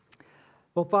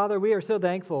Well, Father, we are so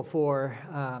thankful for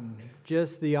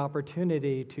just the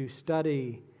opportunity to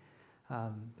study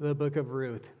the book of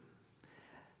Ruth.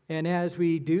 And as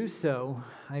we do so,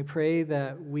 I pray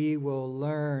that we will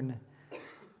learn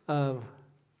of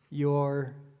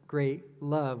your great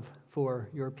love for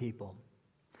your people.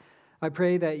 I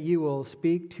pray that you will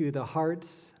speak to the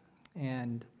hearts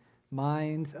and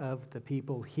minds of the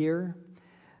people here,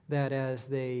 that as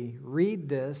they read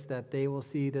this, that they will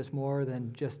see this more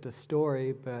than just a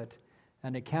story, but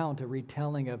an account, a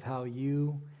retelling of how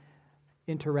you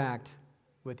interact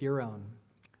with your own.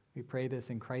 We pray this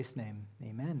in Christ's name.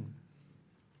 Amen.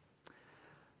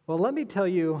 Well, let me tell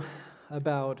you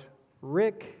about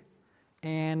Rick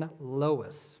and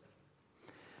Lois.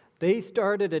 They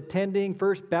started attending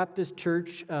First Baptist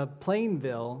Church of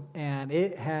Plainville, and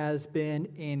it has been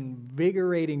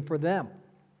invigorating for them.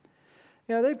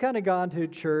 You know, they've kind of gone to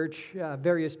church,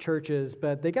 various churches,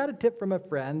 but they got a tip from a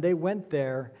friend. They went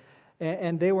there,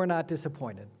 and they were not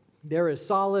disappointed. There is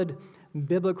solid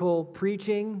biblical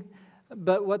preaching,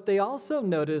 but what they also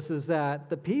notice is that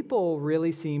the people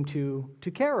really seem to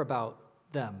care about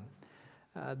them.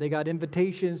 They got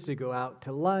invitations to go out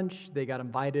to lunch. They got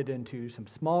invited into some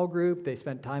small group. They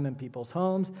spent time in people's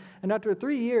homes. And after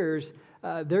 3 years,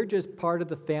 they're just part of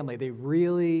the family. They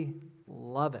really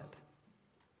love it.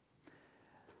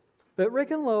 But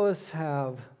Rick and Lois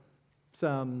have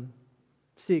some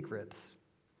secrets.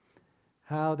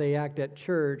 How they act at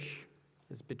church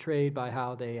is betrayed by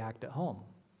how they act at home.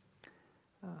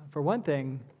 For one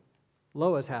thing,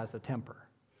 Lois has a temper.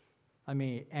 I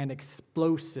mean, an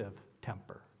explosive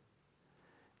temper.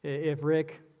 If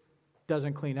Rick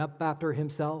doesn't clean up after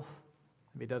himself,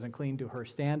 if he doesn't clean to her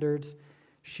standards,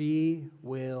 she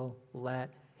will let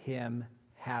him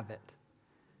have it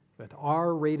with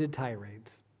R-rated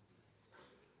tirades.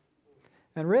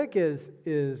 And Rick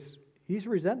he's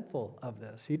resentful of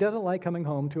this. He doesn't like coming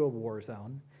home to a war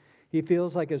zone. He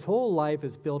feels like his whole life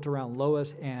is built around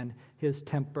Lois and his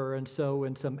temper. And so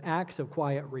in some acts of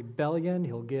quiet rebellion,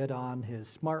 he'll get on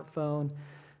his smartphone.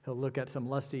 He'll look at some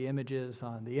lusty images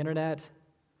on the internet.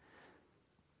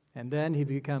 And then he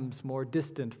becomes more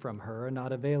distant from her,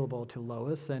 not available to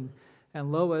Lois. And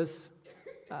Lois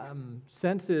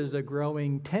senses a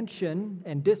growing tension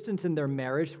and distance in their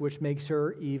marriage, which makes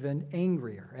her even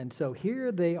angrier. And so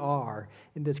here they are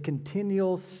in this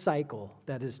continual cycle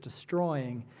that is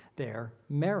destroying their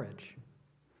marriage.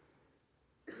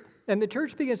 And the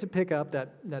church begins to pick up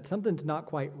that something's not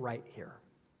quite right here.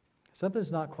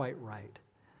 Something's not quite right.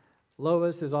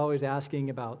 Lois is always asking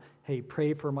about, hey,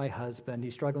 pray for my husband.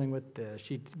 He's struggling with this.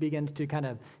 She begins to kind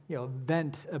of,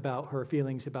 vent about her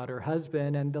feelings about her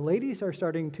husband. And the ladies are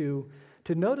starting to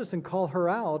notice and call her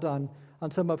out on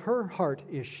some of her heart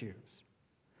issues.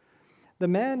 The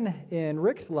men in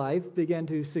Rick's life began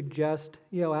to suggest,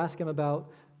 ask him about,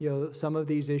 some of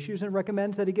these issues and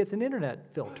recommends that he gets an internet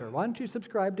filter. Why don't you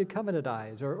subscribe to Covenant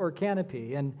Eyes or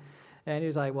Canopy? And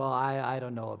he's like, well, I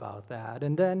don't know about that.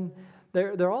 And then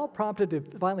they're all prompted to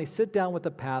finally sit down with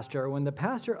the pastor when the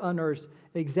pastor unearths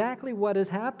exactly what is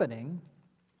happening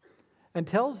and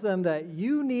tells them that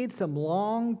you need some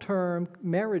long-term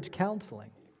marriage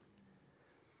counseling.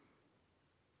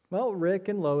 Well, Rick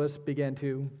and Lois began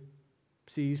to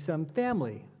see some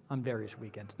family on various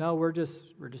weekends. No, we're just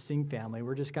seeing family.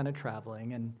 We're just kind of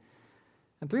traveling. And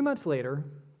 3 months later,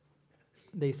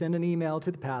 they send an email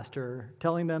to the pastor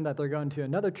telling them that they're going to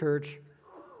another church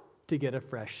to get a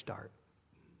fresh start.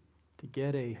 To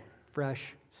get a fresh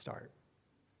start.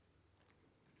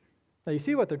 Now you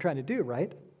see what they're trying to do,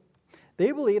 right?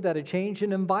 They believe that a change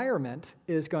in environment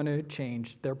is going to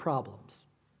change their problems.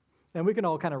 And we can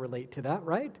all kind of relate to that,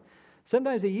 right?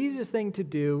 Sometimes the easiest thing to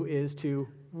do is to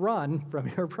run from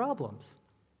your problems.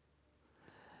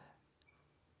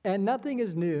 And nothing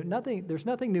is new. There's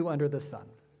nothing new under the sun.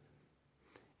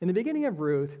 In the beginning of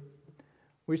Ruth,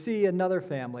 we see another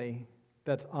family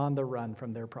that's on the run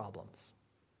from their problems.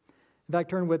 In fact,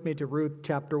 turn with me to Ruth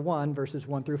chapter 1, verses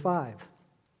 1 through 5.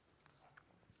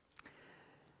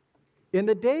 In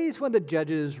the days when the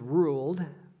judges ruled,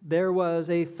 there was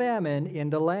a famine in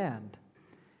the land.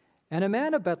 And a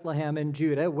man of Bethlehem in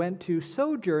Judah went to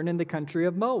sojourn in the country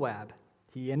of Moab,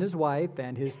 he and his wife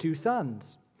and his 2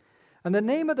 sons. And the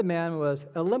name of the man was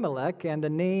Elimelech, and the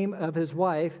name of his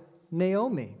wife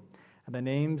Naomi. And the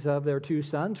names of their 2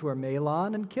 sons were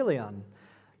Mahlon and Chilion.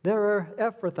 They are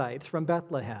Ephrathites from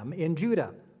Bethlehem in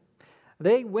Judah.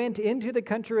 They went into the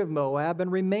country of Moab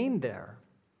and remained there.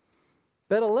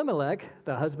 But Elimelech,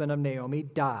 the husband of Naomi,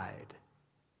 died,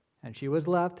 and she was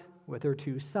left with her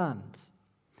 2 sons.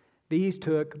 These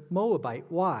took Moabite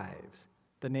wives,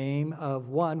 The name of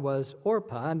one was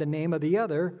Orpah, and the name of the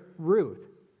other, Ruth.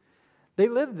 They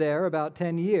lived there about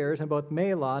 10 years, and both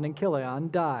Mahlon and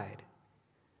Chilion died,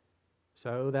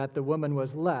 so that the woman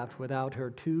was left without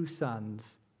her 2 sons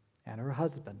and her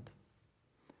husband.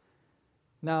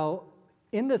 Now,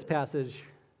 in this passage,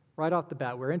 right off the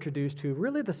bat, we're introduced to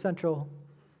really the central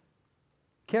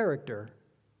character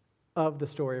of the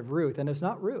story of Ruth, and it's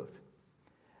not Ruth.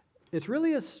 It's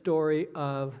really a story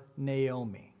of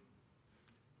Naomi.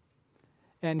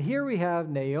 And here we have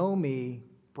Naomi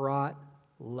brought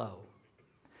low.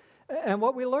 And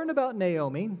what we learn about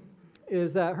Naomi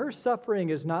is that her suffering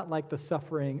is not like the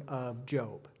suffering of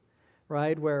Job,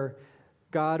 right? Where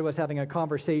God was having a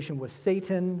conversation with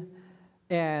Satan,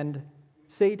 and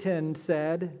Satan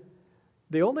said,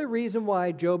 the only reason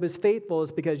why Job is faithful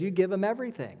is because you give him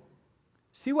everything.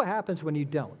 See what happens when you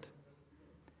don't.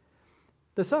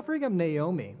 The suffering of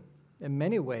Naomi, in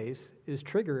many ways, is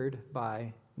triggered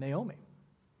by Naomi.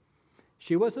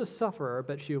 She was a sufferer,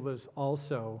 but she was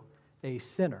also a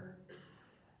sinner.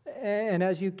 And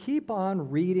as you keep on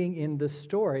reading in the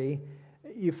story,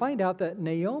 you find out that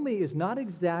Naomi is not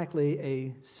exactly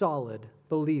a solid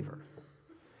believer.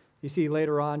 You see,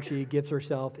 later on, she gives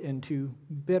herself into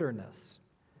bitterness.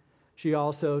 She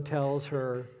also tells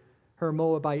her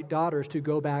Moabite daughters to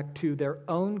go back to their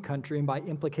own country and by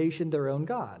implication their own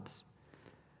gods.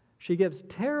 She gives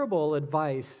terrible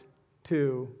advice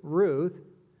to Ruth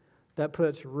that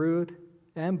puts Ruth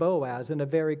and Boaz in a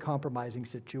very compromising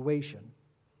situation.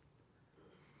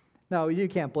 Now, you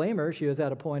can't blame her. She was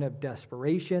at a point of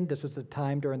desperation. This was a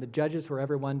time during the Judges where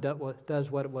everyone does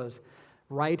what was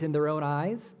right in their own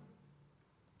eyes.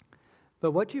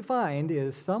 But what you find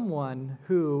is someone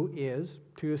who is,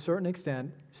 to a certain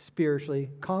extent, spiritually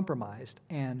compromised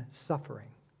and suffering.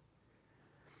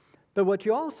 But what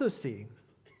you also see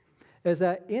is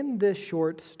that in this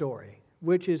short story,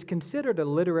 which is considered a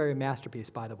literary masterpiece,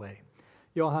 by the way,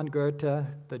 Johann Goethe,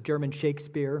 the German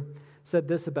Shakespeare, said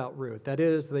this about Ruth, that it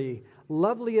is the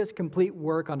loveliest complete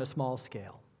work on a small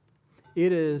scale.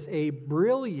 It is a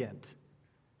brilliant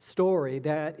story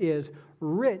that is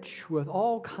rich with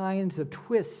all kinds of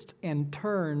twists and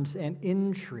turns and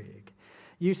intrigue.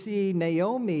 You see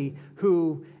Naomi,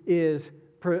 who is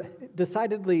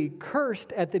decidedly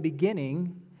cursed at the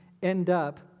beginning, end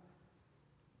up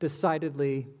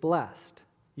decidedly blessed.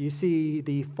 You see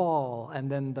the fall and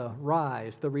then the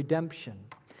rise, the redemption.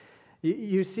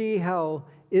 You see how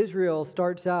Israel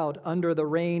starts out under the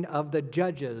reign of the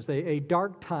judges, a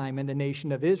dark time in the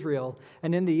nation of Israel.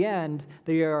 And in the end,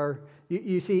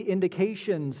 you see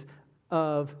indications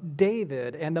of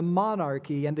David and the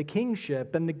monarchy and the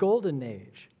kingship and the golden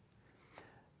age.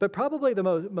 But probably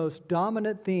the most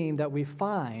dominant theme that we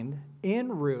find in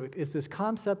Ruth is this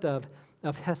concept of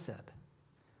hesed.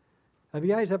 Have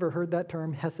you guys ever heard that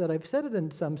term, hesed? I've said it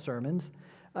in some sermons.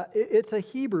 It's a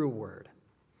Hebrew word.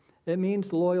 It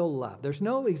means loyal love. There's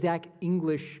no exact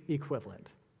English equivalent,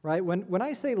 right? When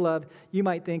I say love, you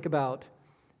might think about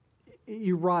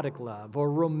erotic love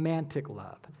or romantic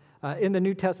love. In the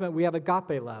New Testament, we have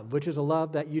agape love, which is a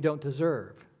love that you don't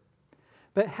deserve.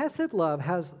 But Hesed love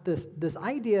has this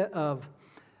idea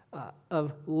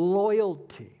of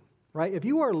loyalty, right? If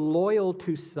you are loyal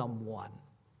to someone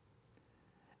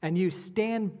and you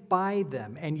stand by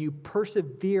them and you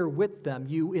persevere with them,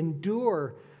 you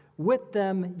endure with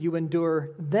them, you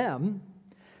endure them,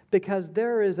 because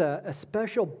there is a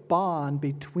special bond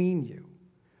between you.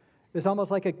 It's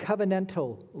almost like a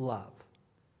covenantal love,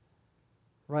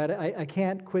 right? I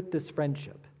can't quit this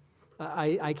friendship.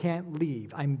 I can't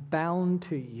leave. I'm bound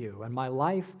to you, and my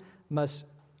life must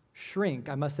shrink.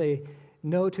 I must say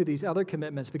no to these other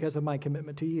commitments because of my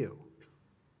commitment to you.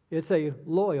 It's a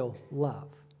loyal love.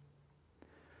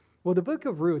 Well, the book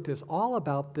of Ruth is all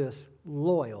about this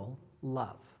loyal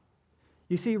love.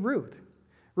 You see, Ruth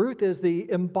is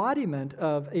the embodiment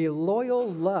of a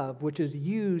loyal love which is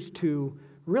used to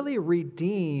really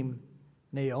redeem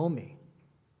Naomi.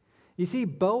 You see,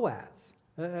 Boaz,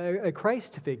 a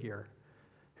Christ figure,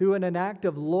 who in an act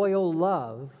of loyal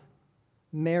love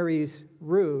marries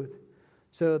Ruth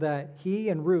so that he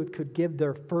and Ruth could give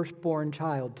their firstborn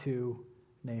child to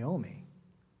Naomi.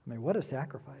 I mean, what a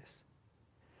sacrifice.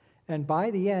 And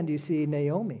by the end, you see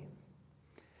Naomi,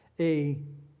 a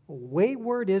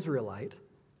wayward Israelite,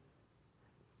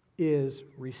 is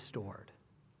restored.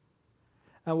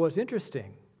 And what's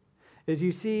interesting is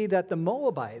you see that the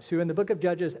Moabites, who in the book of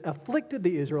Judges afflicted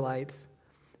the Israelites,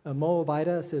 a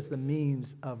Moabitess is the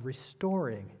means of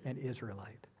restoring an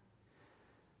Israelite.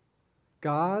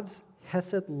 God's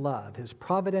Hesed love, his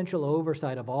providential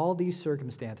oversight of all these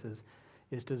circumstances,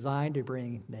 is designed to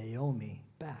bring Naomi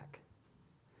back.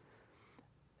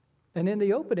 And in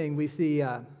the opening, we see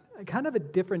kind of a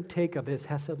different take of his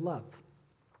hesed love.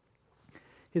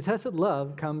 His hesed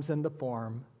love comes in the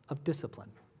form of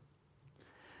discipline.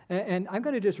 And I'm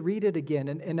going to just read it again.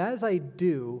 And as I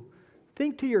do,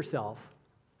 think to yourself,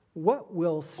 what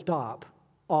will stop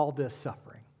all this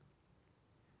suffering?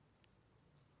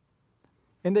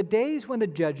 In the days when the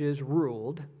judges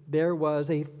ruled, there was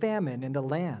a famine in the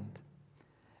land.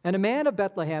 And a man of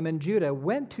Bethlehem in Judah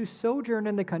went to sojourn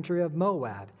in the country of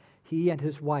Moab, he and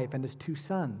his wife and his 2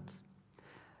 sons.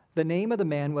 The name of the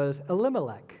man was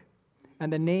Elimelech,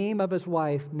 and the name of his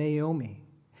wife Naomi.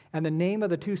 And the name of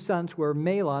the 2 sons were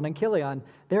Mahlon and Chilion.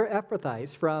 They're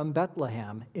Ephrathites from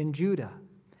Bethlehem in Judah.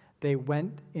 They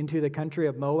went into the country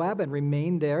of Moab and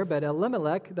remained there, but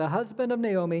Elimelech, the husband of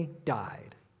Naomi,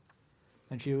 died,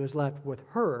 and she was left with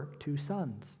her 2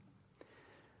 sons.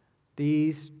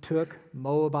 These took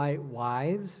Moabite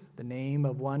wives. The name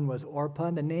of one was Orpah,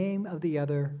 and the name of the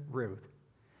other Ruth.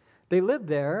 They lived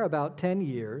there about 10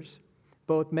 years.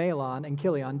 Both Mahlon and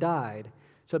Chilion died,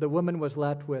 so the woman was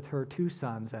left with her 2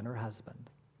 sons and her husband.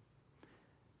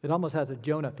 It almost has a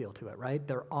Jonah feel to it, right?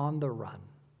 They're on the run.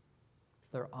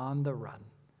 They're on the run,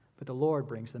 but the Lord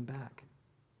brings them back.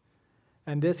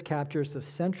 And this captures the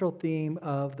central theme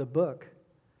of the book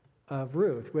of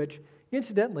Ruth, which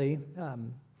incidentally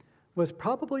was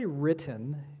probably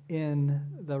written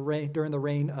during the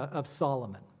reign of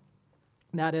Solomon.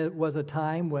 That it was a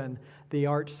time when the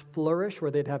arts flourished,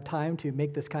 where they'd have time to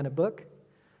make this kind of book.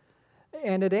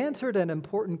 And it answered an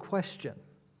important question.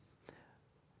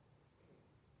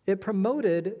 It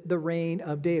promoted the reign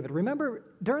of David. Remember,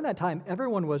 during that time,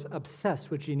 everyone was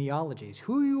obsessed with genealogies.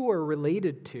 Who you were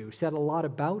related to said a lot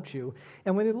about you.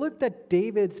 And when they looked at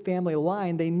David's family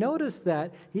line, they noticed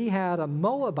that he had a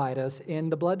Moabitess in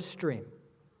the bloodstream.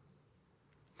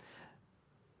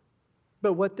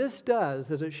 But what this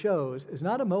does, as it shows, is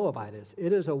not a Moabitess.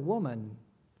 It is a woman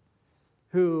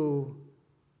who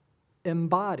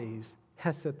embodies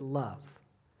hesed love,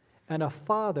 and a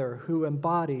father who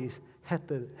embodies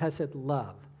hesed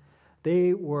love.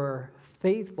 They were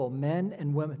faithful men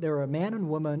and women. They were a man and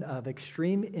woman of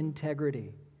extreme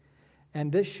integrity.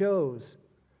 And this shows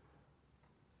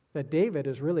that David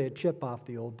is really a chip off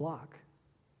the old block.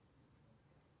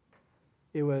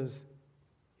 He was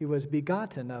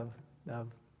begotten of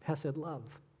hesed love.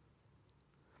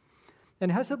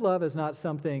 And hesed love is not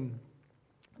something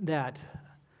that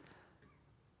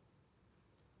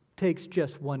takes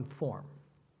just one form.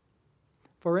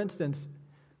 For instance,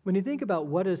 when you think about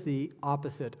what is the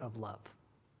opposite of love,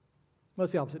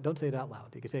 what's the opposite? Don't say it out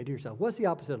loud. You can say it to yourself. What's the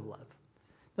opposite of love?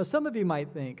 Now, some of you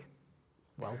might think,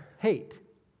 well, hate,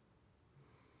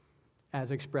 as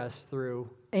expressed through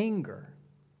anger.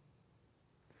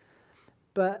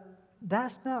 But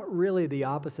that's not really the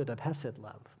opposite of hesed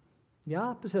love. The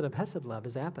opposite of hesed love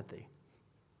is apathy.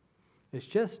 It's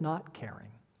just not caring.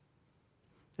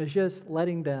 It's just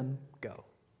letting them go.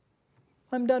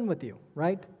 I'm done with you,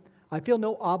 right? I feel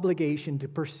no obligation to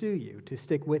pursue you, to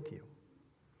stick with you.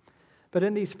 But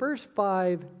in these first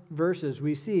 5 verses,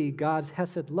 we see God's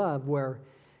hesed love where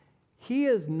he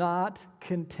is not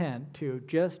content to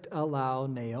just allow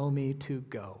Naomi to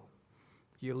go.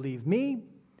 You leave me,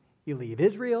 you leave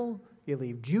Israel, you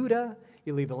leave Judah,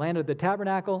 you leave the land of the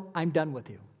tabernacle, I'm done with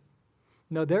you.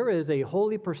 No, there is a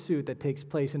holy pursuit that takes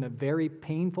place in a very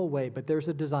painful way, but there's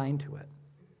a design to it.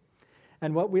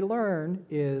 And what we learn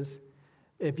is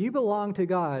if you belong to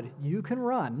God, you can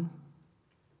run,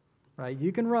 right?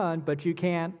 You can run, but you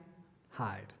can't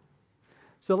hide.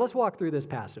 So let's walk through this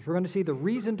passage. We're going to see the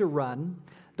reason to run,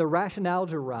 the rationale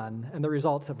to run, and the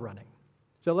results of running.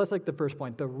 So let's look at the first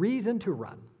point, the reason to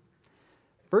run.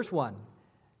 Verse 1,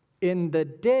 in the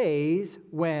days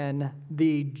when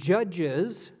the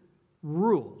judges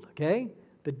ruled, okay?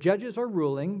 The judges are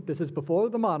ruling. This is before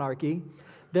the monarchy.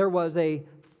 There was a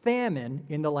famine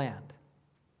in the land.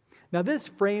 Now, this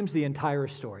frames the entire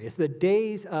story. It's the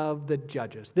days of the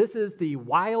judges. This is the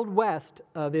Wild West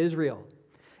of Israel.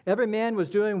 Every man was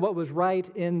doing what was right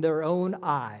in their own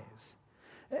eyes.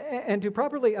 And to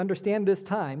properly understand this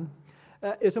time,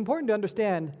 it's important to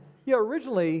understand,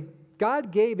 originally,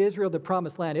 God gave Israel the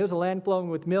promised land. It was a land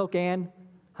flowing with milk and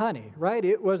honey, right?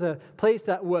 It was a place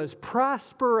that was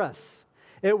prosperous.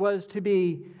 It was to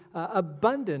be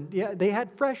abundant. Yeah, they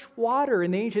had fresh water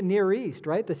in the ancient Near East,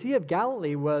 right? The Sea of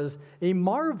Galilee was a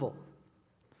marvel.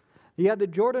 You had the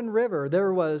Jordan River.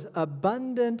 There was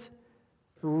abundant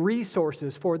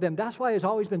resources for them. That's why it's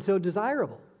always been so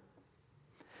desirable.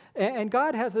 And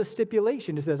God has a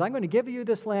stipulation. He says, I'm going to give you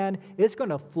this land. It's going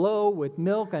to flow with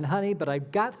milk and honey, but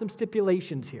I've got some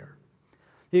stipulations here.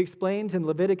 He explains in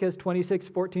Leviticus 26,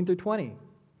 14 through 20.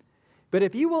 But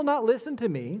if you will not listen to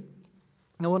me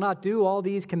and will not do all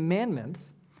these commandments,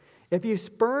 if you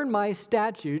spurn my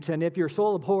statutes and if your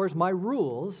soul abhors my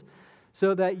rules,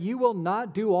 so that you will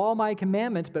not do all my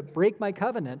commandments but break my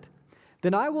covenant,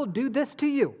 then I will do this to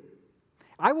you.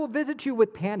 I will visit you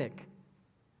with panic,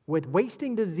 with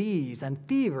wasting disease and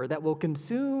fever that will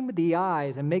consume the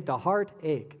eyes and make the heart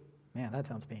ache. Man, that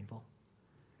sounds painful.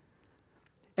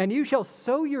 And you shall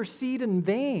sow your seed in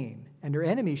vain, and your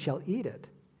enemies shall eat it.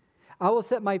 I will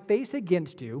set my face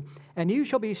against you, and you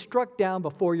shall be struck down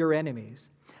before your enemies.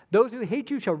 Those who hate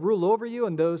you shall rule over you,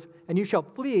 and you shall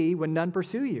flee when none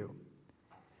pursue you.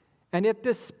 And if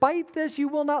despite this you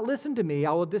will not listen to me,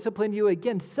 I will discipline you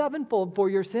again sevenfold for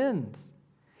your sins.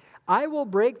 I will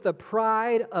break the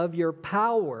pride of your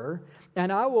power,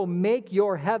 and I will make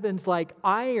your heavens like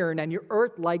iron and your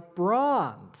earth like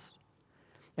bronze.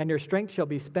 And your strength shall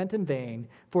be spent in vain,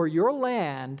 for your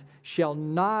land shall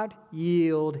not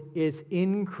yield its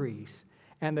increase,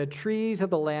 and the trees of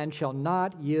the land shall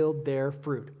not yield their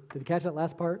fruit. Did you catch that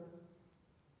last part?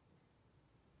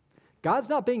 God's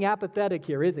not being apathetic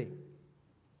here, is he?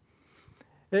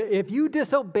 If you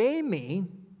disobey me,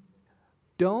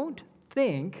 don't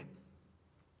think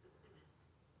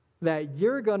that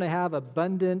you're going to have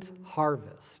abundant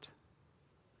harvest.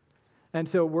 And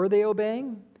so were they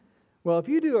obeying? Well, if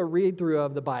you do a read-through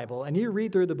of the Bible and you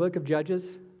read through the book of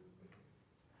Judges,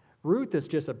 Ruth is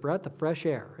just a breath of fresh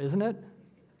air, isn't it?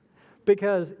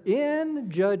 Because in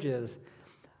Judges,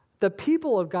 the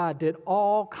people of God did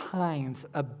all kinds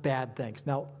of bad things.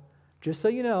 Now, just so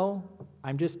you know,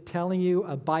 I'm just telling you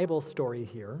a Bible story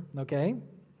here, okay?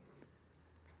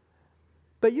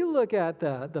 But you look at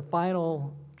the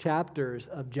final chapters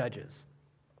of Judges,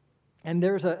 and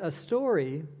there's a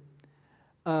story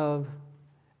of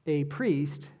a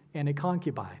priest and a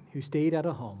concubine who stayed at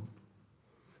a home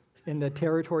in the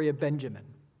territory of Benjamin.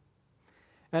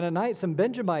 And at night, some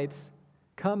Benjamites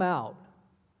come out,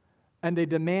 and they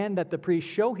demand that the priest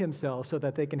show himself so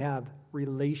that they can have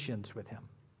relations with him.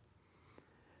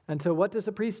 And so what does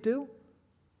the priest do?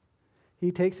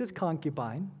 He takes his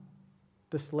concubine,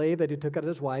 the slave that he took out of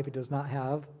his wife, who does not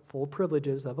have full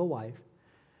privileges of a wife,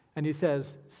 and he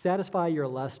says, satisfy your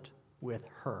lust with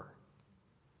her.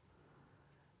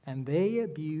 And they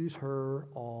abuse her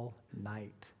all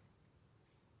night.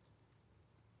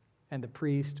 And the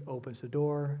priest opens the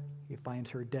door, he finds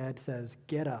her dead, says,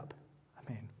 get up.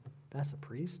 I mean, that's a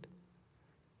priest.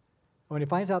 When he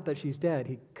finds out that she's dead,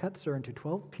 he cuts her into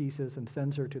 12 pieces and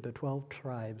sends her to the 12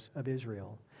 tribes of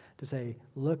Israel to say,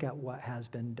 look at what has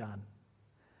been done.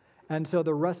 And so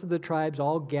the rest of the tribes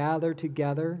all gather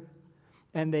together,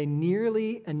 and they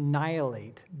nearly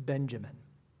annihilate Benjamin.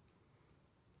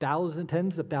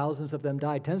 Tens of thousands of them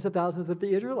die. Tens of thousands of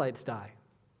the Israelites die.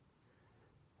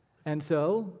 And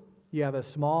so you have a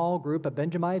small group of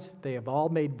Benjamites. They have all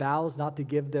made vows not to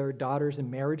give their daughters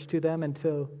in marriage to them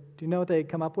until, do you know what they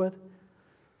come up with?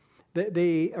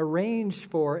 They arrange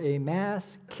for a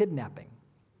mass kidnapping.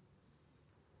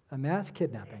 A mass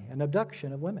kidnapping, an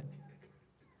abduction of women.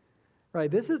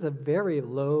 Right, this is a very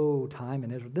low time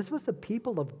in Israel. This was the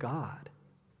people of God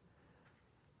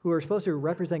who are supposed to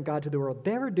represent God to the world.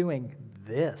 They were doing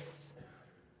this.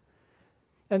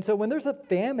 And so when there's a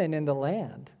famine in the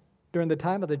land during the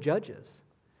time of the judges,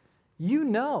 you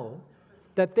know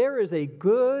that there is a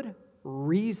good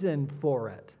reason for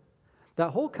it.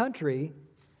 That whole country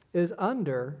is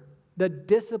under the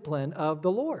discipline of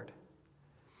the Lord.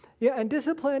 Yeah, and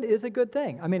discipline is a good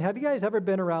thing. I mean, have you guys ever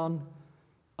been around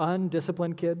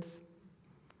undisciplined kids?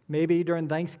 Maybe during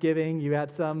Thanksgiving you had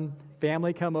some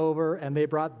family come over and they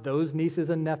brought those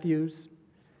nieces and nephews,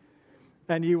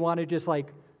 and you want to just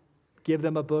like give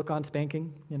them a book on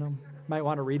spanking, you know, might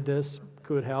want to read this,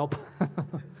 could help.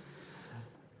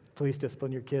 Please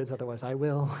discipline your kids, otherwise I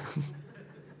will.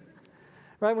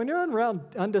 Right, when you're around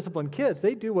undisciplined kids,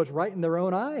 they do what's right in their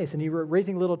own eyes, and you're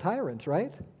raising little tyrants,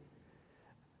 right?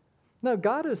 No,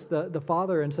 God is the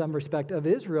father in some respect of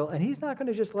Israel, and he's not going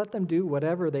to just let them do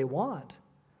whatever they want.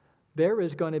 There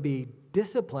is going to be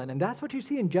discipline, and that's what you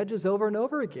see in Judges over and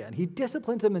over again. He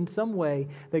disciplines them in some way.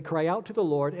 They cry out to the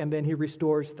Lord, and then he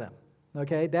restores them.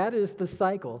 Okay, that is the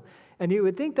cycle. And you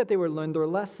would think that they would learn their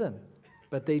lesson,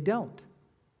 but they don't.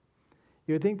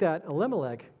 You would think that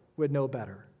Elimelech would know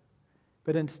better.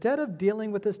 But instead of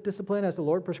dealing with this discipline as the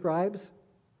Lord prescribes,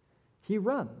 he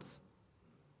runs.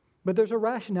 But there's a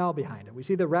rationale behind it. We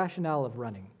see the rationale of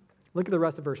running. Look at the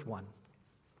rest of verse 1.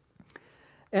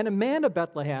 And a man of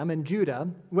Bethlehem in Judah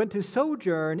went to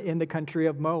sojourn in the country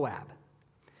of Moab,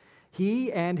 he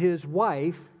and his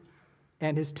wife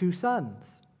and his 2 sons.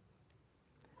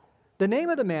 The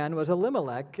name of the man was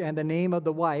Elimelech, and the name of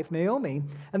the wife Naomi.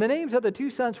 And the names of the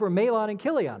two sons were Mahlon and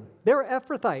Chilion. They were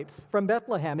Ephrathites from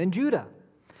Bethlehem in Judah.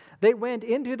 They went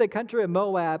into the country of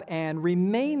Moab and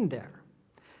remained there.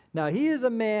 Now, he is a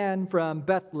man from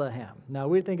Bethlehem. Now,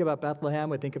 we think about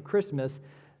Bethlehem, we think of Christmas.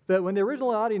 But when the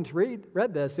original audience read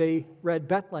this, they read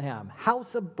Bethlehem,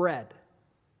 house of bread.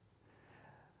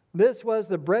 This was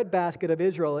the breadbasket of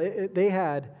Israel. They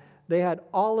had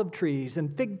olive trees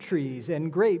and fig trees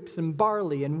and grapes and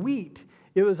barley and wheat.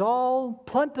 It was all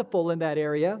plentiful in that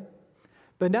area.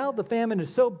 But now the famine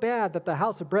is so bad that the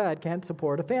house of bread can't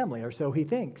support a family, or so he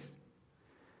thinks.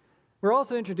 We're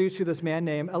also introduced to this man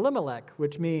named Elimelech,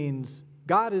 which means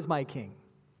God is my king.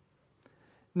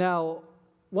 Now,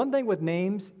 one thing with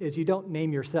names is you don't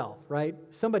name yourself, right?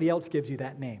 Somebody else gives you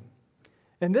that name.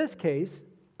 In this case,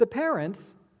 the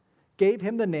parents gave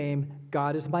him the name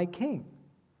God is my king.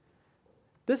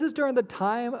 This is during the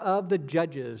time of the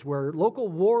judges, where local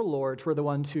warlords were the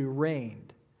ones who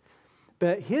reigned.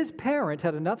 But his parents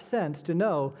had enough sense to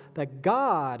know that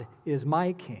God is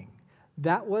my king.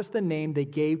 That was the name they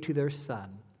gave to their son.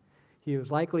 He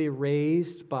was likely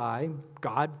raised by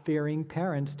God-fearing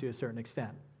parents to a certain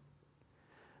extent.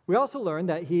 We also learned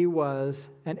that he was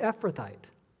an Ephrathite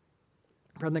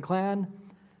from the clan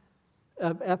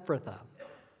of Ephrathah.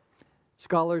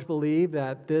 Scholars believe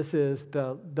that this is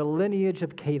the lineage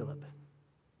of Caleb.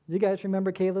 You guys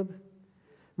remember Caleb?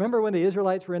 Remember when the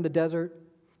Israelites were in the desert?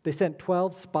 They sent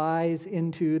 12 spies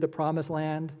into the promised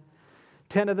land.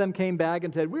 10 of them came back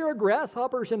and said, "We are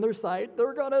grasshoppers in their sight.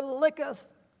 They're going to lick us.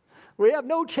 We have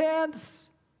no chance.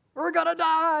 We're going to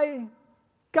die.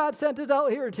 God sent us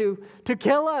out here to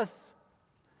kill us."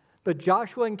 But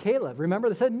Joshua and Caleb, remember,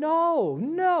 they said,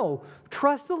 no,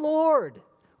 trust the Lord.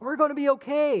 We're going to be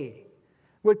okay.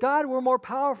 With God, we're more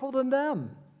powerful than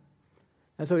them.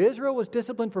 And so Israel was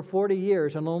disciplined for 40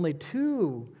 years, and only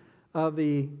two of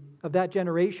that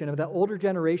generation, of that older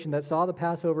generation that saw the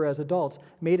Passover as adults,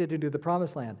 made it into the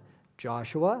promised land: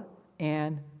 Joshua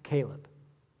and Caleb.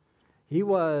 He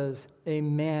was a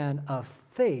man of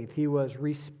faith. He was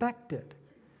respected.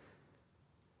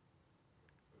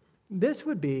 This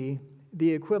would be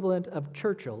the equivalent of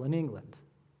Churchill in England.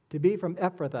 To be from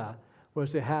Ephrathah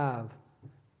was to have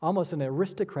almost an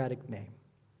aristocratic name.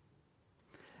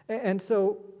 And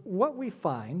so what we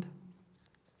find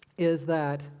is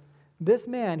that this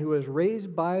man who was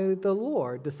raised by the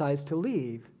Lord decides to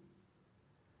leave.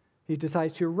 He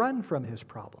decides to run from his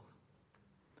problem.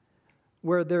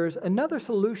 Where there's another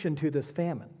solution to this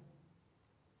famine.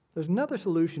 There's another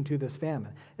solution to this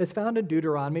famine. It's found in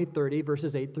Deuteronomy 30,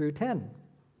 verses 8 through 10.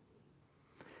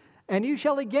 "And you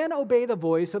shall again obey the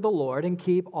voice of the Lord and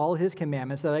keep all his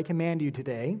commandments that I command you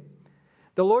today.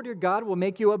 The Lord your God will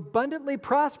make you abundantly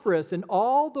prosperous in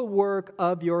all the work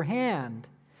of your hand,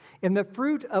 in the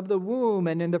fruit of the womb,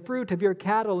 and in the fruit of your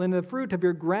cattle, and in the fruit of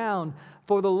your ground.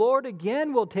 For the Lord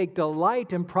again will take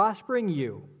delight in prospering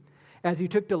you, as he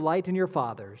took delight in your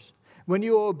fathers. When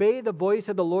you obey the voice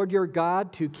of the Lord your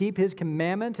God to keep his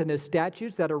commandments and his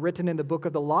statutes that are written in the book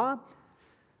of the law,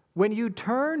 when you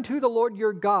turn to the Lord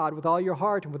your God with all your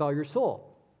heart and with all your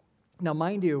soul." Now,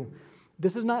 mind you,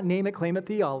 this is not name it, claim it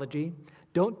theology.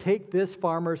 Don't take this,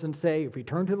 farmers, and say, if we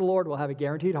turn to the Lord, we'll have a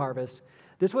guaranteed harvest.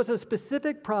 This was a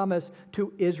specific promise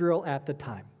to Israel at the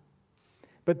time.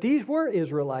 But these were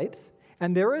Israelites,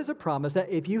 and there is a promise that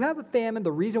if you have a famine,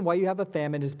 the reason why you have a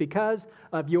famine is because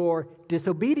of your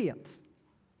disobedience.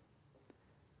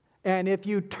 And if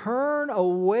you turn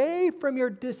away from your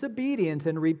disobedience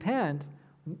and repent,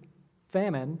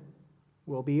 famine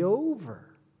will be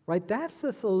over, right? That's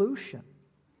the solution.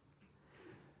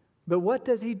 But what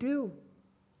does he do?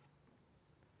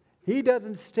 He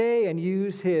doesn't stay and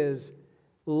use his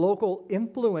local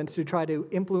influence to try to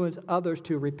influence others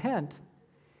to repent.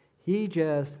 He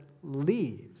just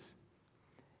leaves.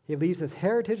 He leaves his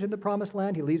heritage in the promised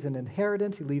land. He leaves an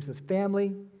inheritance. He leaves his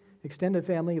family, extended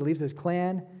family. He leaves his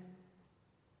clan.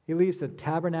 He leaves the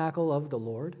tabernacle of the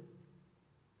Lord.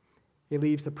 He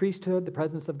leaves the priesthood, the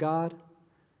presence of God,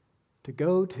 to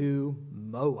go to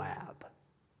Moab.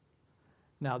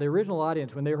 Now, the original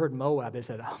audience, when they heard Moab, they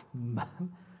said, "Oh,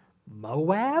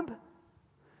 Moab?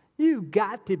 You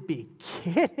got to be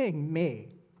kidding me."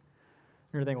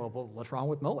 And you're thinking, well, what's wrong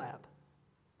with Moab?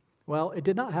 Well, it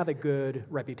did not have a good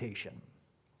reputation.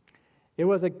 It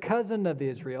was a cousin of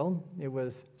Israel. It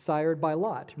was sired by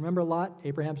Lot. Remember Lot,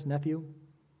 Abraham's nephew?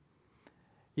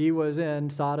 He was in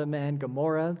Sodom and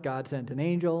Gomorrah. God sent an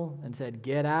angel and said,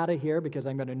 "Get out of here because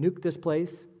I'm going to nuke this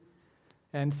place."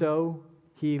 And so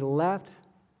he left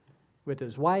with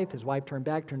his wife. His wife turned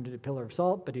back, turned into a pillar of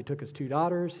salt, but he took his two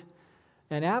daughters.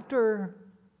 And after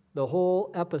the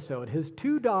whole episode. His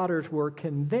two daughters were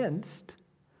convinced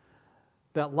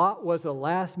that Lot was the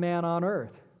last man on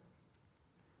earth.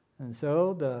 And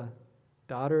so the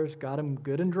daughters got him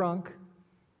good and drunk,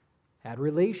 had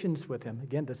relations with him.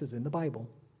 Again, this is in the Bible.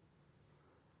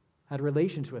 Had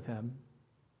relations with him.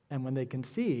 And when they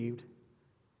conceived,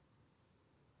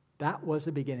 that was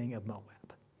the beginning of Moab.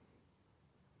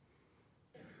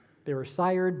 They were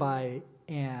sired by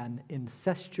an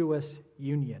incestuous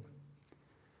union.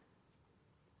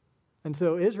 And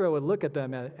so Israel would look at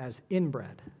them as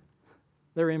inbred.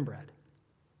 They're inbred.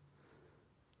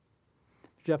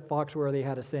 Jeff Foxworthy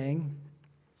had a saying.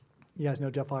 You guys know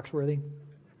Jeff Foxworthy?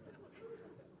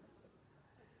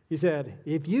 He said,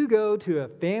 if you go to a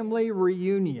family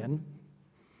reunion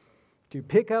to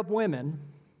pick up women,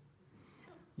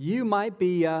 you might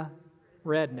be a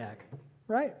redneck,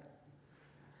 right?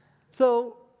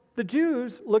 So the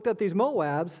Jews looked at these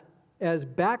Moabs as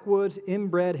backwoods,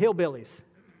 inbred hillbillies.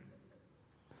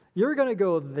 You're going to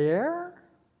go there?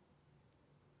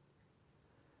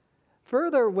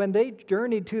 Further, when they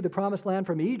journeyed to the promised land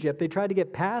from Egypt, they tried to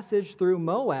get passage through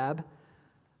Moab,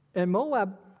 and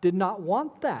Moab did not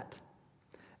want that.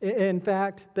 In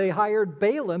fact, they hired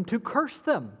Balaam to curse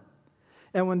them.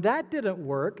 And when that didn't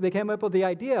work, they came up with the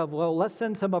idea of, well, let's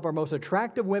send some of our most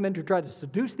attractive women to try to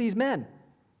seduce these men.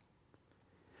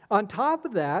 On top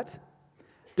of that,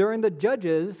 during the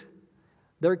Judges,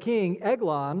 their king,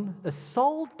 Eglon,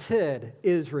 assaulted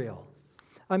Israel.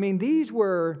 I mean, these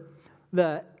were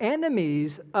the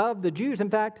enemies of the Jews. In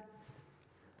fact,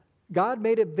 God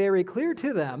made it very clear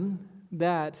to them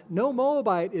that no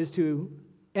Moabite is to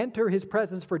enter his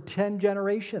presence for 10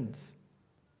 generations.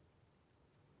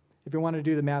 If you want to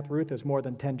do the math, Ruth, there's more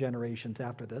than 10 generations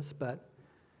after this, but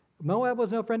Moab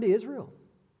was no friend to Israel.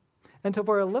 And so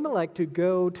for Elimelech to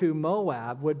go to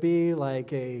Moab would be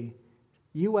like a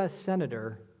U.S.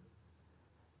 senator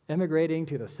emigrating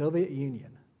to the Soviet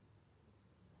Union.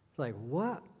 It's like,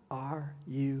 what are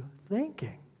you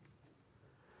thinking?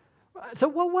 So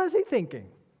what was he thinking?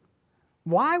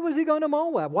 Why was he going to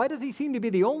Moab? Why does he seem to be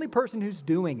the only person who's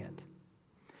doing it?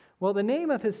 Well, the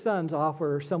name of his sons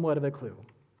offer somewhat of a clue.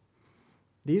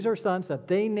 These are sons that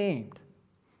they named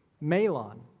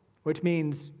Mahlon, which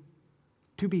means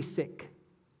to be sick.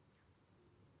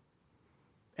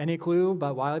 Any clue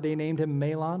about why they named him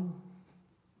Mahlon?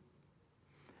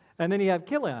 And then you have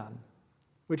Chilion,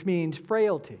 which means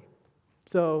frailty.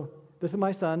 So this is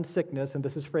my son's sickness, and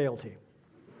this is frailty.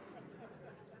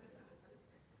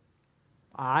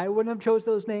 I wouldn't have chose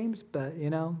those names, but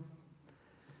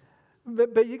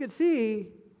But you could see,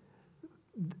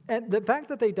 and the fact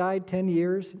that they died 10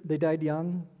 years, they died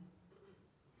young,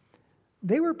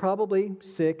 they were probably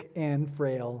sick and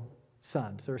frail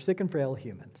sons, or sick and frail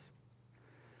humans.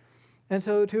 And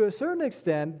so to a certain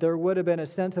extent, there would have been a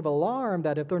sense of alarm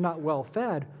that if they're not well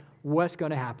fed, what's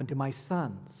going to happen to my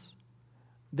sons?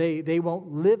 They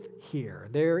won't live here.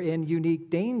 They're in unique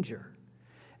danger.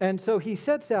 And so he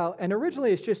sets out, and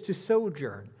originally it's just to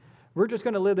sojourn. We're just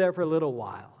going to live there for a little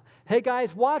while. Hey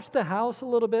guys, watch the house a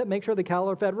little bit, make sure the cattle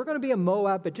are fed. We're going to be in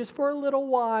Moab, but just for a little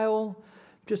while,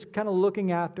 just kind of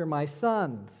looking after my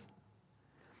sons.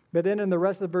 But then in the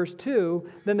rest of verse 2,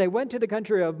 then they went to the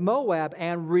country of Moab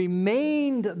and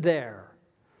remained there.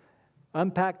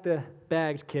 Unpack the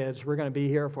bags, kids. We're going to be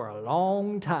here for a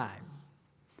long time.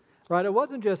 Right? It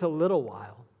wasn't just a little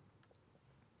while.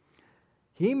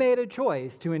 He made a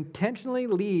choice to intentionally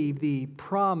leave the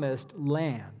promised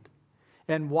land.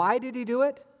 And why did he do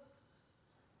it?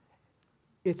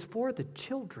 It's for the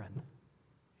children.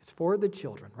 It's for the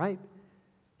children, right?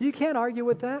 You can't argue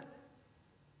with that.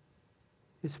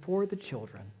 It's for the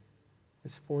children.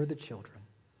 It's for the children.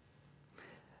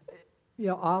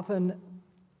 Often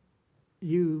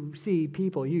you see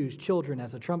people use children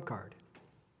as a trump card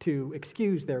to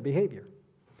excuse their behavior.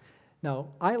 Now,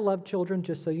 I love children,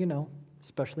 just so you know,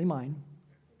 especially mine.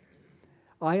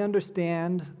 I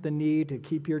understand the need to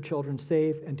keep your children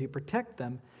safe and to protect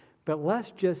them, but let's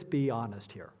just be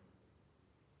honest here.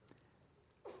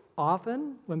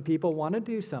 Often, when people want to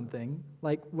do something,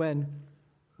 like when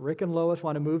Rick and Lois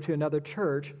want to move to another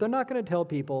church, they're not going to tell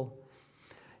people,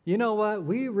 you know what,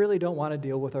 we really don't want to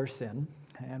deal with our sin,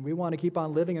 and we want to keep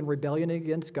on living in rebellion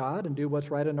against God and do what's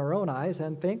right in our own eyes,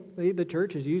 and thankfully the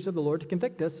church is used of the Lord to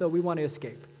convict us, so we want to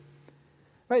escape.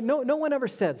 Right? No one ever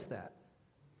says that.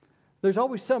 There's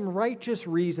always some righteous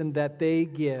reason that they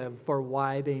give for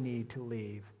why they need to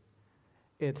leave.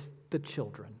 It's the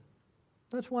children.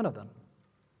 That's one of them.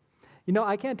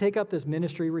 I can't take up this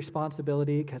ministry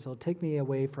responsibility because it'll take me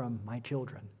away from my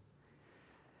children.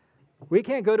 We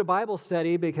can't go to Bible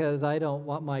study because I don't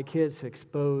want my kids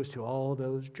exposed to all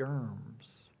those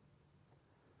germs.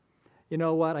 You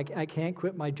know what? I can't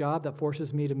quit my job that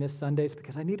forces me to miss Sundays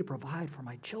because I need to provide for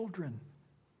my children.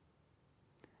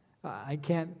 I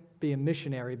can't be a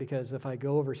missionary because if I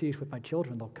go overseas with my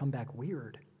children, they'll come back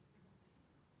weird.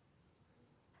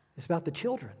 It's about the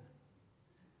children.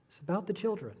 It's about the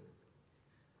children.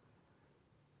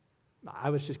 I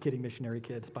was just kidding, missionary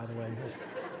kids, by the way.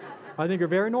 I think are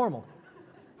very normal.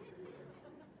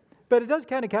 But it does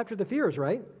kind of capture the fears,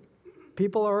 right?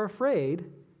 People are afraid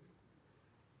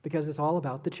because it's all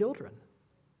about the children.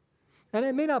 And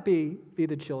it may not be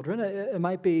the children. It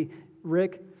might be,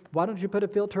 Rick, why don't you put a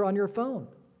filter on your phone?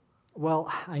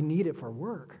 Well, I need it for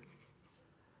work.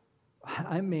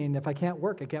 I mean, if I can't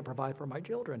work, I can't provide for my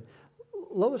children.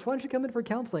 Lois, why don't you come in for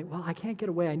counseling? Well, I can't get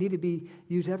away. I need to be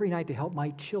used every night to help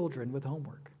my children with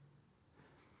homework.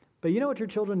 But you know what your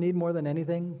children need more than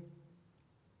anything?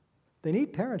 They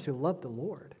need parents who love the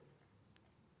Lord,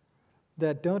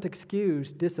 that don't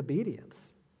excuse disobedience.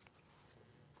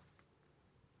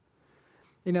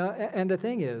 You know, and the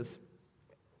thing is,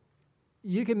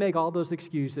 you can make all those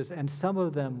excuses, and some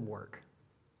of them work.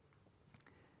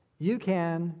 You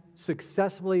can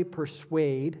successfully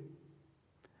persuade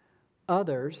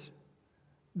others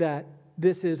that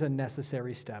this is a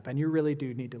necessary step, and you really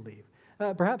do need to leave.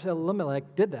 Perhaps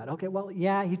Elimelech did that. Okay, well,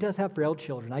 yeah, he does have frail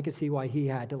children. I can see why he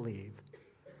had to leave.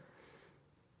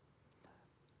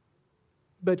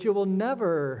 But you will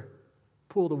never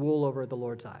pull the wool over the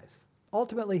Lord's eyes.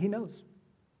 Ultimately, he knows.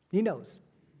 He knows.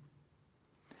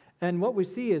 And what we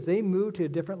see is they move to a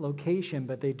different location,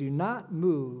 but they do not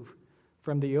move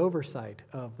from the oversight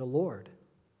of the Lord.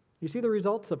 You see the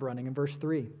results of running in verse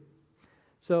 3.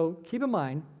 So keep in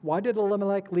mind, why did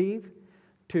Elimelech leave?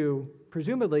 To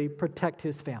presumably protect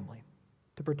his family.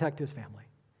 To protect his family.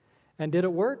 And did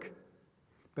it work?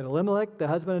 But Elimelech, the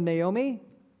husband of Naomi,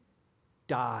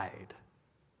 died.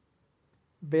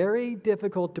 Very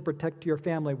difficult to protect your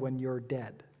family when you're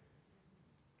dead.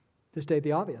 To state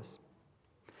the obvious.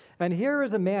 And here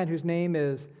is a man whose name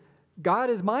is God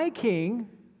is my king,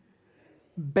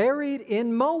 buried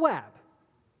in Moab,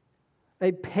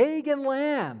 a pagan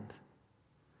land,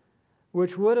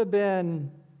 which would have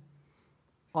been,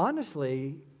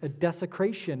 honestly, a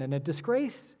desecration and a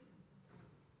disgrace.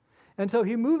 And so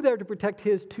he moved there to protect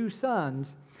his two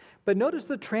sons. But notice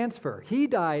the transfer. He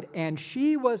died, and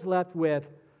she was left with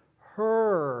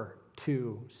her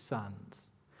two sons.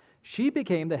 She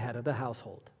became the head of the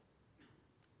household.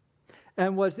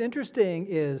 And what's interesting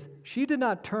is she did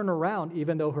not turn around,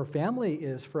 even though her family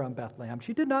is from Bethlehem.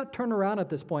 She did not turn around at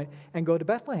this point and go to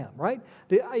Bethlehem, right?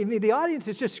 The audience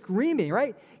is just screaming,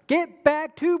 right? Get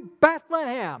back to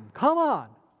Bethlehem. Come on.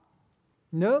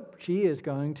 Nope, she is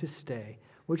going to stay,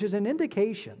 which is an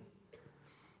indication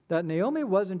that Naomi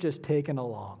wasn't just taken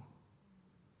along.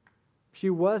 She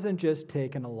wasn't just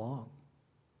taken along.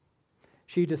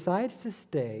 She decides to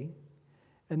stay,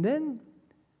 and then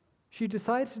she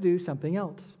decides to do something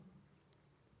else.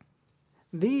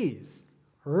 These,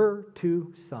 her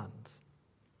two sons,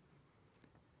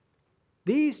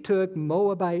 these took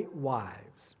Moabite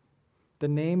wives. The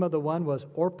name of the one was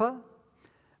Orpah,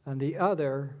 and the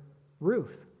other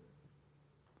Ruth.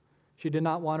 She did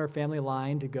not want her family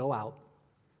line to go out.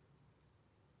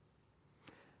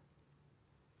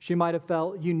 She might have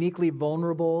felt uniquely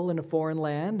vulnerable in a foreign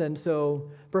land, and so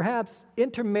perhaps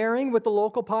intermarrying with the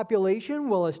local population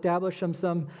will establish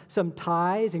some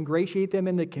ties, ingratiate them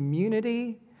in the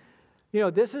community. You know,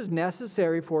 this is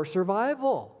necessary for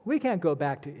survival. We can't go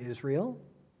back to Israel.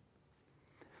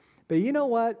 But you know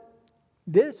what?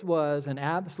 This was an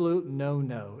absolute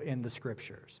no-no in the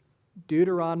Scriptures.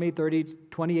 Deuteronomy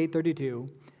 28:32,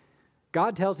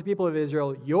 God tells the people of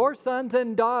Israel, your sons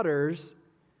and daughters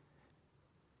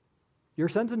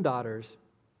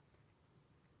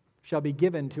shall be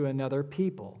given to another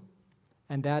people,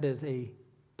 and that is a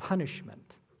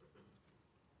punishment.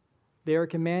 They are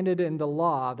commanded in the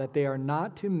law that they are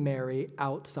not to marry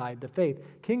outside the faith.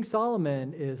 King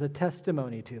Solomon is a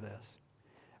testimony to this,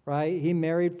 right? He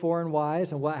married foreign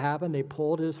wives, and what happened? They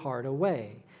pulled his heart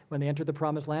away. When they entered the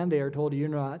promised land, they are told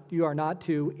you are not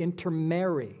to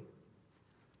intermarry.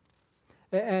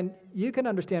 And you can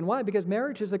understand why, because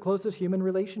marriage is the closest human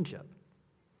relationship.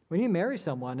 When you marry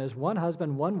someone as one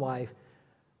husband, one wife,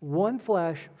 one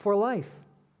flesh for life.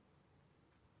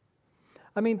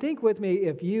 I mean, think with me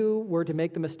if you were to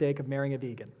make the mistake of marrying a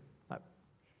vegan.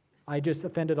 I just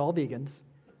offended all vegans.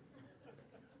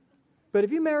 But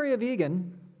if you marry a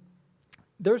vegan,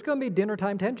 there's going to be dinner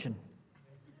time tension.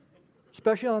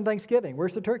 Especially on Thanksgiving.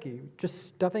 Where's the turkey? Just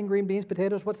stuffing, green beans,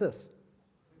 potatoes? What's this?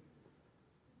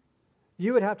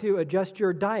 You would have to adjust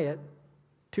your diet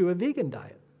to a vegan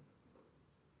diet.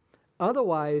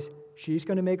 Otherwise, she's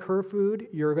going to make her food,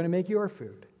 you're going to make your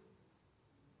food.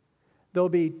 There'll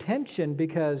be tension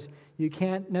because you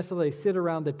can't necessarily sit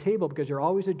around the table because you're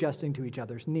always adjusting to each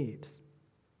other's needs.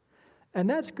 And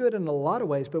that's good in a lot of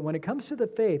ways, but when it comes to the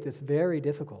faith, it's very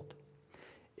difficult.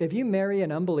 If you marry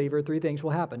an unbeliever, three things will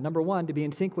happen. Number one, to be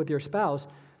in sync with your spouse,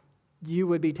 you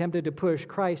would be tempted to push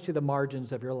Christ to the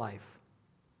margins of your life.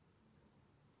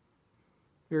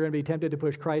 You're going to be tempted to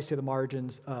push Christ to the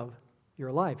margins of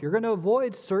your life. You're going to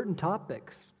avoid certain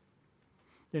topics.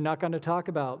 You're not going to talk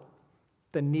about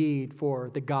the need for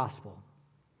the gospel.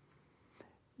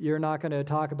 You're not going to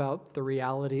talk about the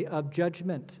reality of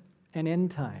judgment and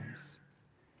end times.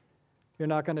 You're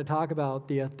not going to talk about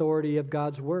the authority of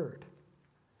God's word.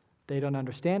 They don't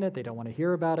understand it. They don't want to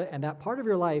hear about it. And that part of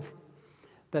your life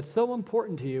that's so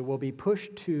important to you will be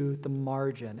pushed to the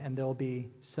margin, and there'll be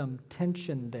some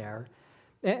tension there.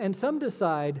 And some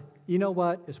decide, you know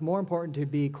what, it's more important to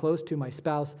be close to my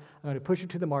spouse. I'm going to push it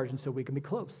to the margin so we can be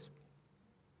close.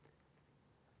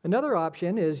 Another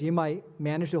option is you might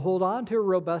manage to hold on to a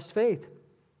robust faith.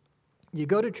 You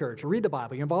go to church, read the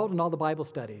Bible, you're involved in all the Bible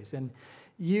studies, and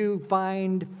you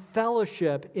find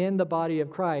fellowship in the body of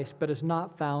Christ, but it's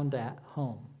not found at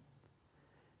home.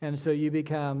 And so you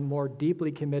become more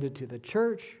deeply committed to the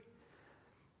church,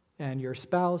 and your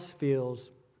spouse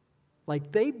feels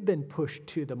like they've been pushed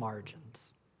to the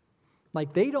margins,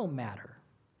 like they don't matter.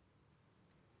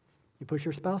 You push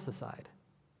your spouse aside.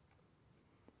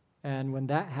 And when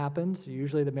that happens,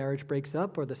 usually the marriage breaks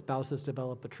up or the spouses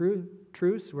develop a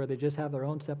truce where they just have their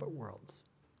own separate worlds,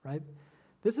 right?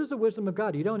 This is the wisdom of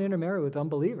God. You don't intermarry with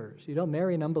unbelievers. You don't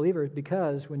marry an unbeliever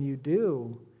because when you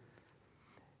do,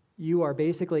 you are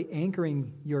basically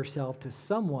anchoring yourself to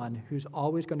someone who's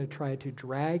always going to try to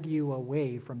drag you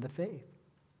away from the faith.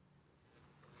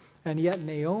 And yet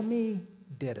Naomi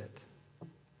did it.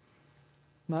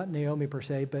 Not Naomi per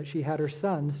se, but she had her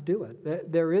sons do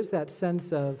it. There is that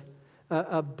sense of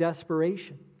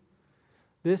desperation.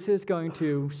 This is going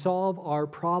to solve our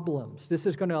problems. This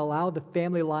is going to allow the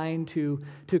family line to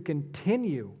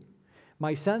continue.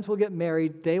 My sons will get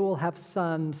married, they will have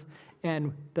sons,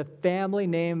 and the family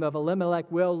name of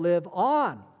Elimelech will live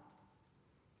on.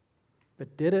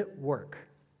 But did it work?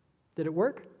 Did it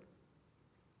work?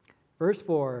 Verse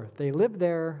 4, they lived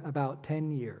there about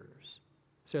 10 years.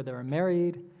 So they were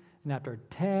married, and after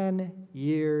 10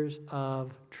 years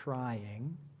of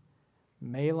trying,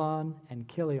 Mahlon and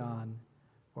Chilion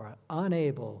were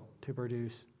unable to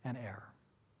produce an heir.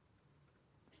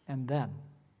 And then,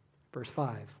 verse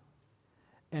 5,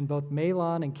 and both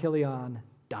Mahlon and Chilion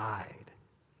died,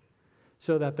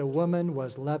 so that the woman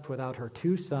was left without her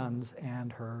two sons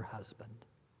and her husband.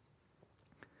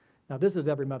 Now, this is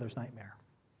every mother's nightmare.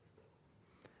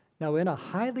 Now, in a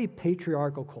highly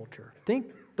patriarchal culture,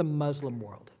 think the Muslim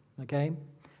world, okay?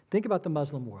 Think about the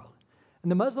Muslim world. In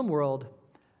the Muslim world,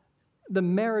 the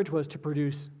marriage was to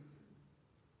produce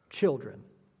children.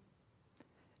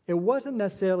 It wasn't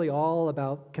necessarily all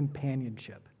about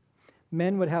companionship.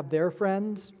 Men would have their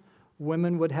friends,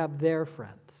 women would have their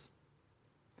friends.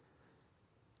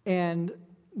 And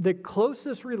the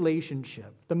closest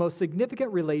relationship, the most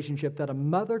significant relationship that a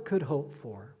mother could hope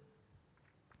for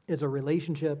is a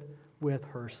relationship with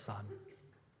her son.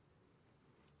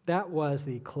 That was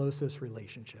the closest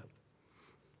relationship.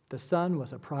 The son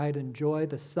was a pride and joy.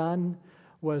 The son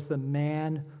was the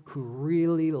man who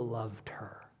really loved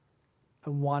her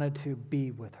and wanted to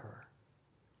be with her.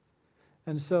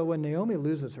 And so when Naomi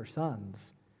loses her sons,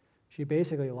 she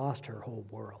basically lost her whole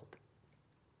world.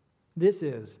 This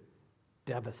is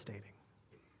devastating.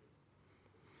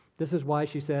 This is why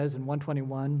she says in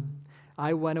 121,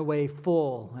 I went away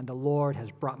full, and the Lord has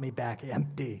brought me back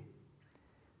empty.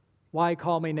 Why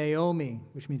call me Naomi,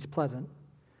 which means pleasant,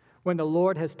 when the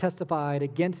Lord has testified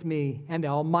against me, and the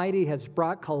Almighty has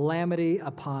brought calamity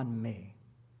upon me?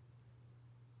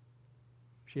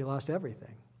 She lost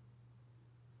everything.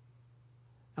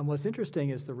 And what's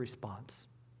interesting is the response.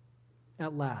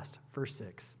 At last, verse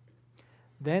 6,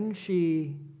 then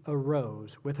she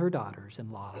arose with her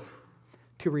daughters-in-law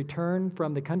to return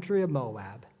from the country of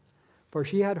Moab, for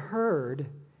she had heard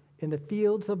in the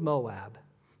fields of Moab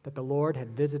that the Lord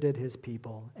had visited his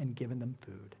people and given them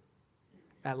food.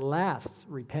 At last,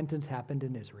 repentance happened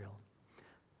in Israel.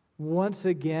 Once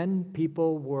again,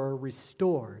 people were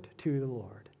restored to the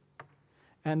Lord.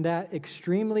 And that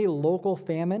extremely local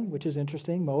famine, which is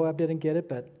interesting, Moab didn't get it,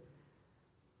 but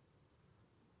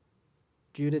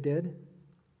Judah did,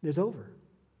 is over.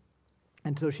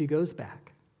 And so she goes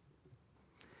back.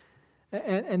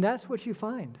 And that's what you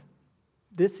find.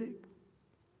 This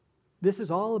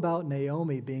is all about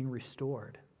Naomi being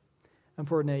restored. And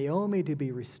for Naomi to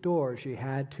be restored, she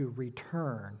had to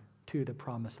return to the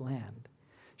promised land.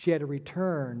 She had to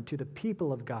return to the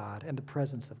people of God and the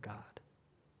presence of God.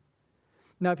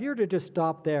 Now, if you were to just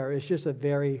stop there, it's just a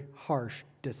very harsh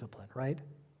discipline, right?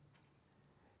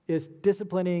 It's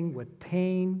disciplining with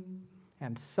pain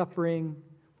and suffering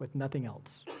with nothing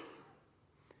else.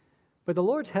 But the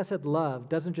Lord's Hesed love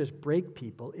doesn't just break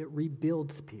people, it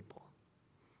rebuilds people.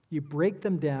 You break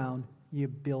them down, you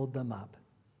build them up.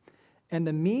 And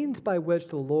the means by which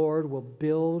the Lord will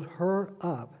build her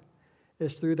up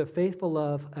is through the faithful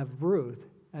love of Ruth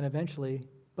and eventually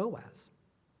Boaz.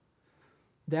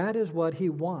 That is what he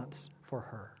wants for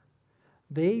her.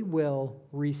 They will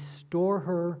restore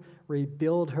her,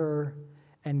 rebuild her,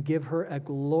 and give her a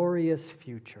glorious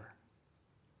future.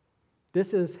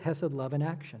 This is Hesed love in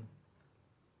action.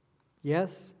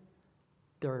 Yes,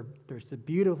 there's the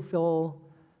beautiful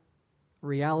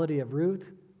reality of Ruth,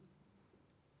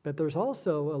 but there's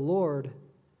also a Lord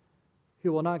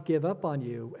who will not give up on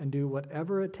you and do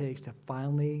whatever it takes to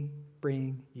finally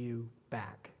bring you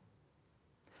back.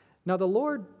 Now, the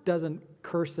Lord doesn't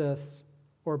curse us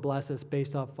or bless us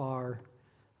based off our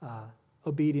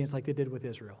obedience like they did with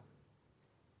Israel.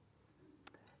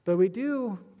 But we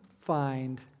do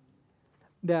find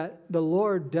that the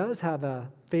Lord does have a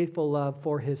faithful love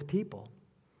for his people,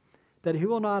 that he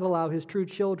will not allow his true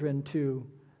children to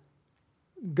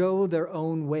go their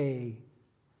own way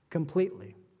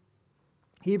completely.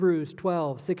 Hebrews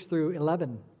 12, 6 through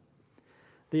 11.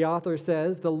 The author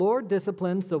says, "The Lord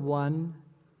disciplines the one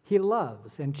he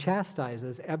loves and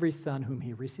chastises every son whom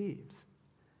he receives.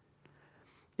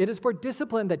 It is for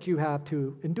discipline that you have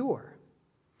to endure.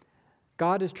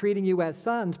 God is treating you as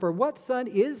sons, for what son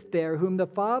is there whom the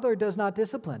Father does not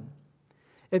discipline?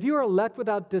 If you are left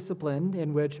without discipline,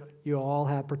 in which you all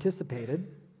have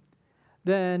participated,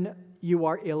 then you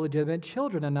are illegitimate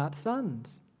children and not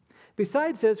sons.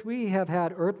 Besides this, we have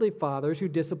had earthly fathers who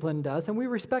disciplined us, and we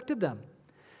respected them.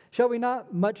 Shall we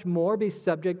not much more be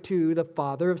subject to the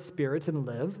Father of spirits and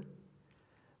live?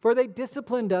 For they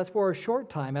disciplined us for a short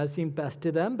time, as seemed best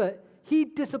to them, but he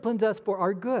disciplines us for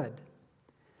our good,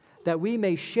 that we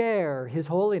may share his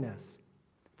holiness.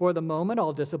 For the moment,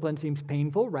 all discipline seems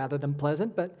painful rather than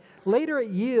pleasant, but later it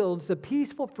yields the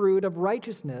peaceful fruit of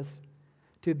righteousness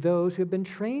to those who have been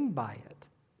trained by it."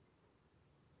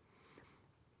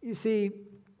 You see,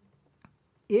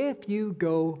 if you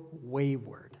go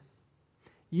wayward,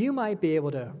 you might be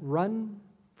able to run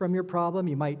from your problem.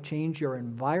 You might change your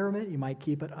environment. You might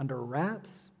keep it under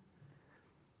wraps.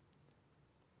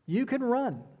 You can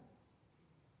run,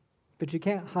 but you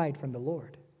can't hide from the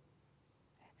Lord.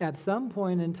 At some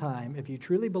point in time, if you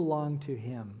truly belong to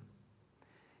him,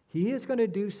 he is going to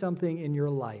do something in your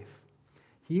life.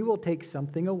 He will take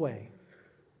something away.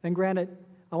 And granted,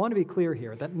 I want to be clear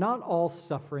here that not all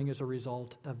suffering is a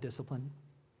result of discipline.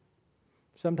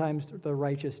 Sometimes the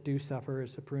righteous do suffer,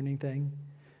 it's a pruning thing.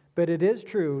 But it is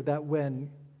true that when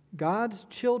God's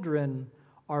children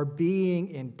are being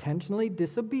intentionally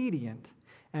disobedient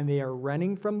and they are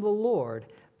running from the Lord,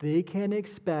 they can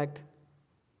expect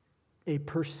a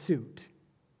pursuit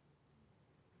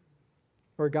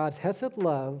where God's Hesed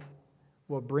love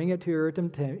will bring it to your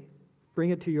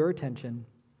attention.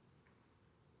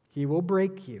 He will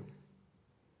break you.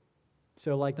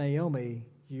 So like Naomi,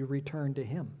 you return to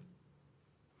him.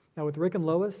 Now with Rick and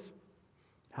Lois,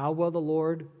 how will the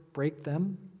Lord break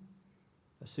them,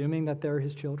 assuming that they're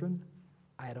his children?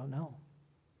 I don't know.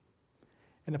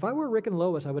 And if I were Rick and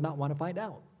Lois, I would not want to find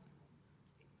out.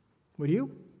 Would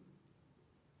you?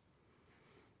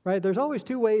 Right? There's always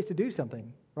two ways to do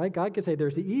something, right? God could say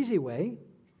there's the easy way,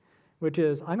 which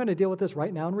is I'm going to deal with this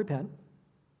right now and repent.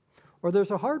 Or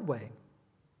there's a hard way.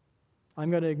 I'm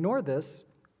going to ignore this,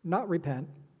 not repent,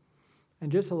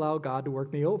 and just allow God to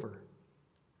work me over.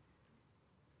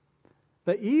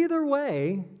 But either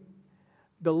way,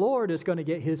 the Lord is going to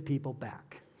get his people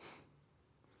back.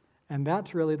 And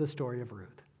that's really the story of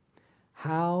Ruth.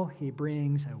 How he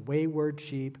brings a wayward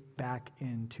sheep back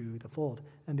into the fold.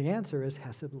 And the answer is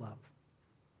Hesed love.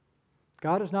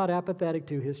 God is not apathetic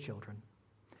to his children.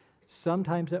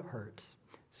 Sometimes it hurts.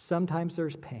 Sometimes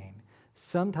there's pain.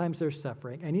 Sometimes there's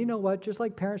suffering. And you know what? Just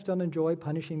like parents don't enjoy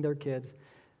punishing their kids,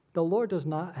 the Lord does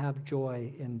not have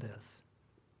joy in this.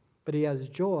 But he has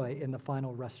joy in the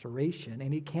final restoration.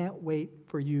 And he can't wait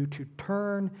for you to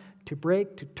turn, to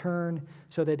break, to turn,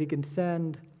 so that he can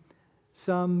send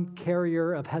some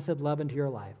carrier of Hesed love into your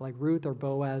life, like Ruth or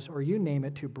Boaz, or you name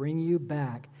it, to bring you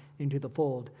back into the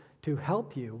fold, to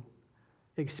help you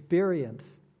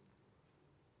experience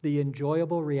the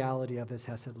enjoyable reality of his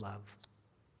Hesed love.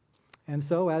 And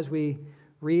so as we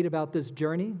read about this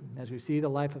journey, as we see the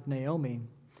life of Naomi,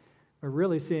 we're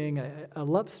really seeing a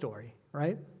love story,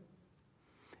 right?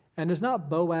 And it's not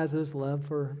Boaz's love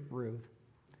for Ruth.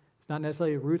 It's not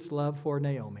necessarily Ruth's love for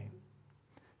Naomi.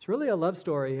 It's really a love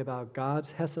story about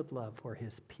God's hesed love for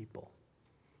his people.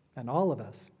 And all of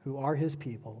us who are his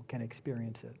people can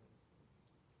experience it.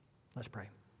 Let's pray.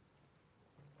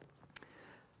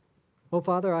 Well,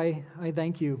 Father, I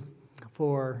thank you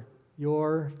for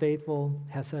your faithful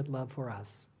hesed love for us.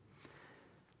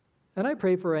 And I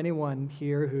pray for anyone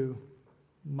here who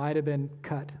might have been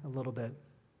cut a little bit.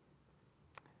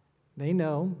 They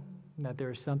know that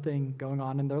there's something going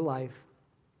on in their life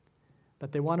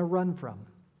that they want to run from,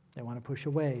 they want to push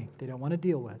away, they don't want to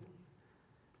deal with.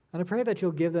 And I pray that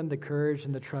you'll give them the courage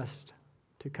and the trust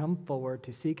to come forward,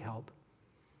 to seek help,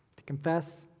 to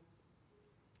confess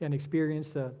and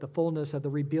experience the fullness of the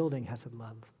rebuilding hesed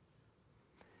love.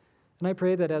 And I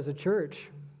pray that as a church,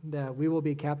 that we will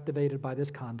be captivated by this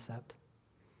concept,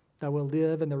 that we'll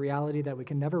live in the reality that we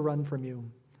can never run from you.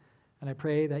 And I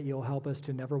pray that you'll help us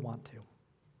to never want to.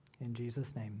 In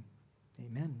Jesus' name,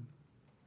 amen.